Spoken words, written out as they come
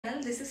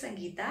This is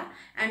Sangeeta,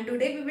 and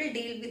today we will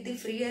deal with the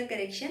free air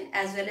correction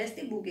as well as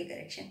the Bouger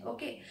correction.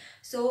 Okay,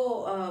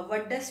 so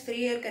what does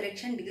free air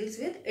correction deals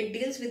with? It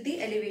deals with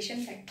the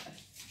elevation factor.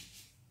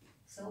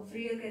 So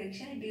free air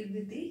correction deals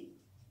with the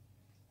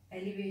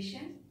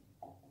elevation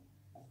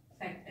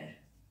factor.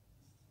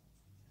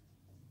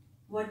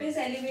 What is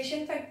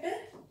elevation factor?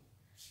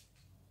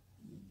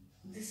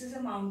 This is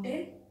a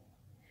mountain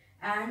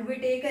and we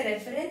take a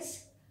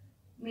reference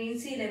mean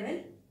sea level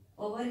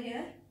over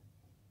here.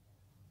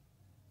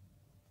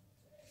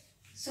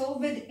 So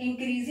with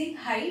increasing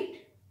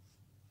height,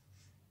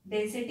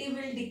 density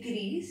will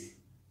decrease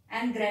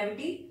and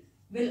gravity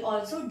will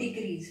also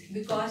decrease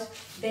because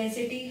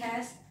density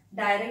has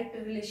direct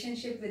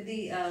relationship with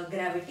the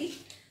gravity.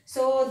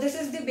 So this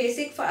is the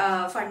basic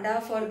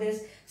funda for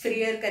this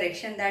free air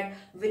correction, that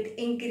with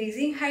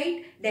increasing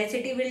height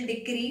density will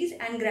decrease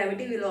and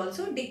gravity will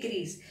also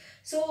decrease.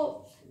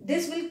 So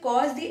this will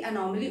cause the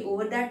anomaly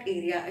over that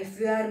area. If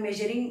we are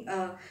measuring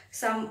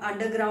some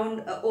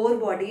underground ore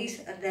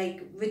bodies,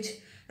 like which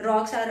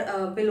rocks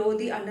are below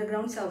the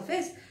underground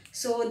surface,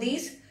 so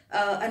these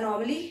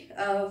anomaly,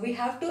 we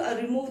have to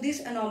remove this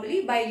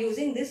anomaly by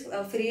using this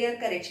free air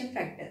correction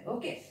factor.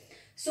 Okay,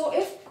 so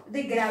if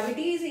the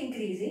gravity is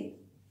increasing,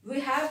 we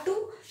have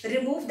to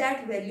remove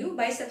that value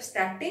by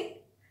subtracting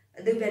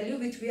the value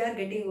which we are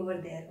getting over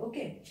there.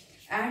 Okay,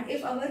 and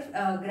if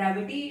our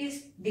gravity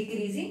is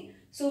decreasing,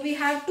 so we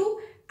have to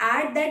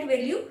add that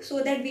value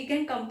so that we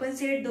can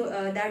compensate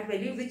that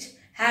value which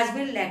has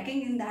been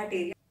lacking in that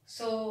area.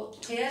 So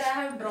here I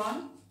have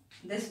drawn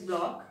this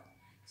block.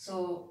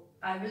 So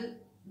I will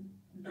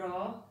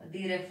draw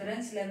the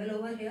reference level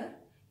over here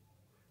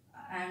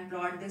and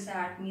plot this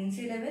at mean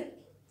sea level.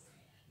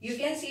 You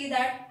can see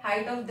that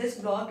height of this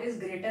block is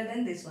greater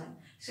than this one.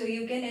 So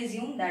you can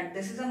assume that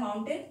this is a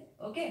mountain,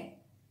 okay?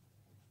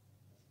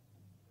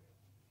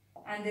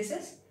 And this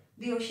is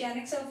the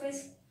oceanic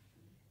surface.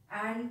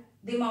 And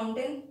the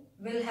mountain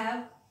will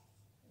have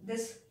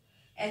this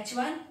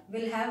H1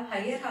 will have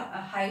higher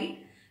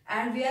height,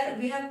 and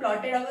we have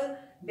plotted our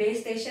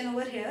base station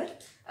over here,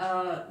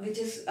 which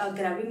is a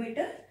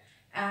gravimeter,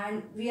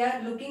 and we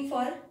are looking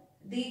for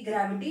the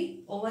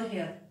gravity over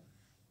here.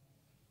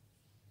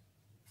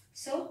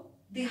 So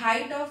the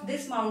height of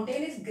this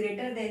mountain is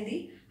greater than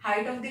the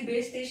height of the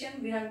base station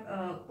we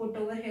have put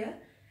over here,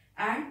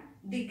 and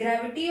the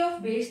gravity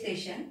of base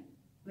station,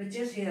 which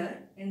is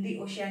here in the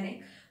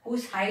oceanic,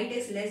 whose height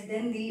is less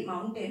than the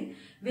mountain,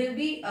 will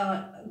be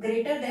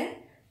greater than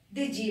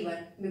the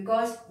G1,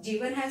 because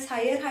G1 has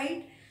higher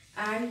height,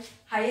 and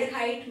higher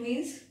height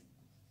means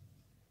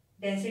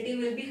density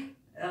will be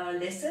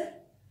lesser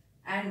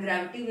and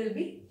gravity will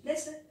be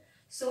lesser.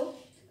 So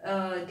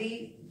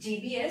the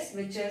GBS,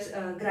 which is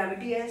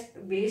gravity as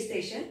base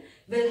station,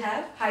 will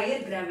have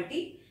higher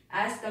gravity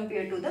as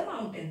compared to the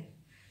mountain.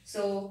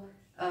 So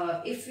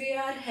if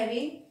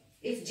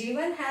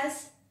G1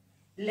 has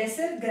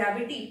lesser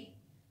gravity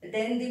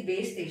than the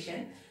base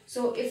station,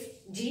 so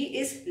if G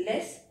is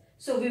less,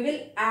 so we will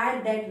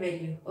add that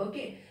value.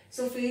 Okay,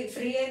 so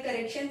free air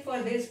correction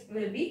for this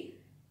will be,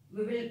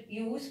 we will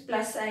use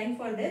plus sign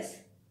for this,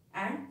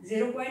 and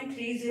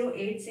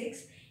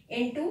 0.3086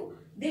 into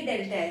the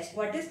delta H.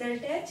 What is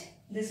delta H?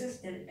 This is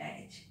delta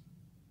H,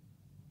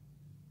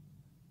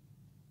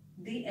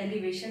 the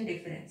elevation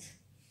difference.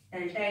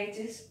 Delta H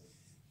is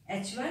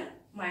H1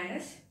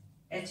 minus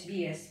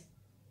HBS,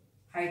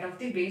 height of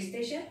the base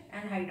station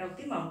and height of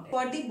the mountain.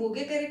 For the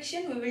Bouger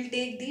correction, we will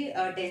take the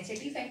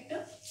density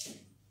factor.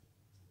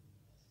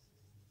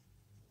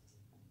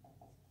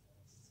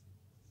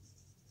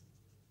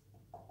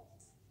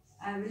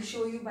 I will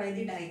show you by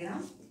the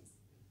diagram.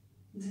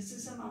 This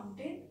is a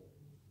mountain.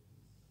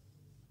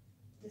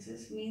 This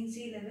is mean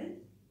sea level.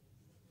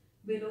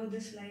 Below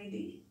this lie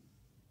the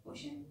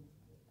ocean.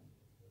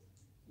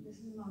 This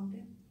is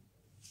mountain.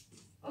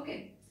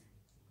 Okay.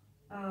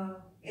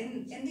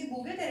 In the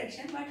Bouger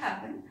direction, what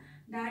happened,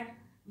 that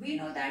we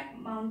know that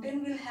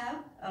mountain will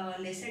have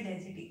lesser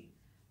density.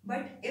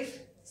 But if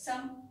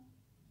some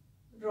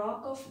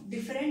rock of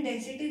different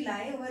density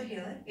lie over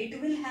here,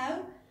 it will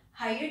have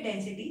higher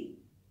density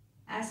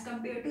as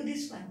compared to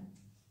this one.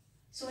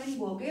 So in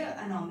Bouger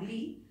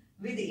anomaly,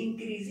 with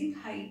increasing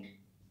height,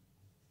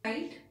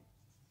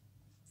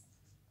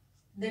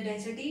 the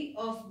density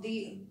of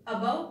the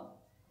above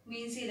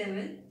mean sea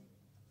level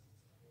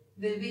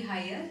will be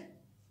higher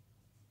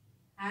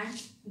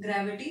and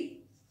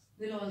gravity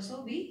will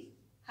also be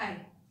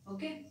high.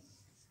 Okay,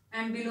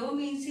 and below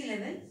mean sea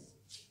level,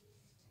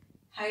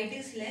 height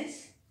is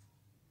less,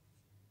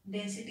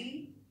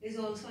 density is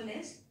also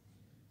less,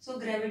 so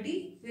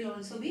gravity will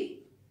also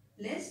be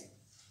less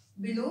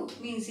below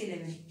mean sea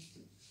level.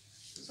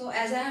 So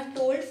as I have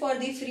told, for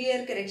the free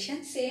air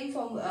correction, same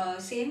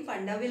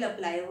funda will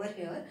apply over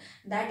here,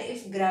 that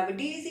if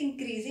gravity is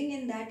increasing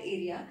in that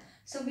area,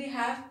 so we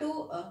have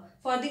to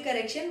for the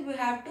correction we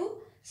have to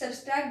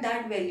subtract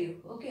that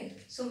value. Okay,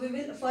 so we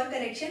will, for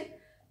correction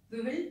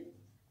we will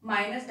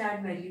minus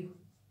that value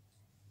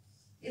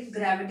if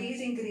gravity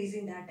is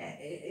increasing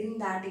in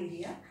that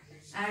area,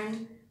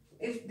 and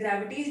if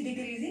gravity is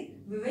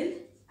decreasing, we will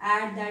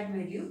add that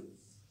value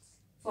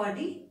for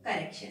the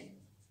correction.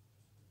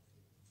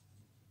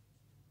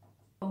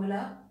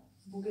 Formula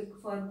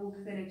for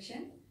Bouger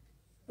correction: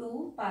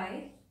 2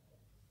 pi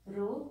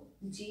rho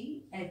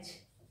g h.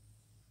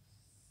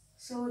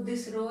 So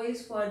this rho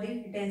is for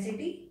the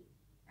density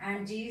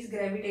and g is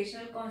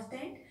gravitational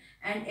constant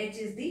and h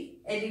is the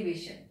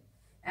elevation.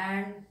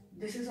 And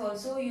this is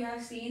also you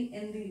have seen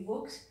in the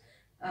books.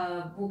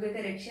 Bouger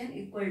correction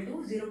equal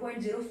to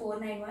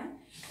 0.0491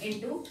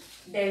 into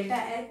delta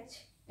h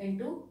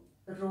into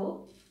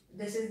rho.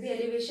 This is the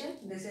elevation,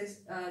 this is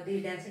the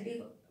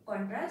density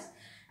contrast,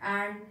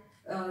 and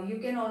you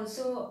can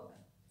also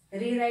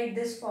rewrite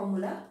this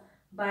formula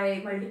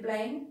by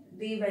multiplying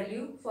the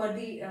value for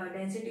the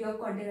density of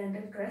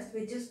continental crust,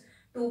 which is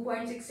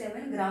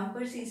 2.67 gram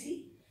per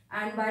cc,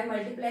 and by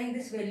multiplying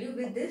this value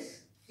with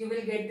this, you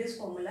will get this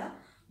formula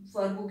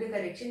for Bouger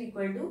correction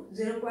equal to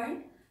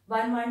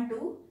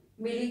 0.112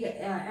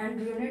 and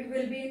unit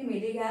will be in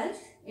milligals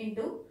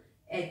into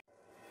h.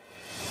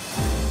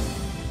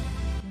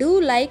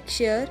 Do like,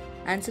 share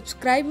and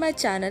subscribe my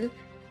channel,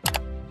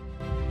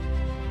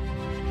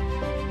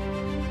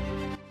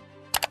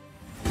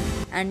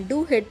 and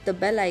do hit the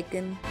bell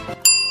icon.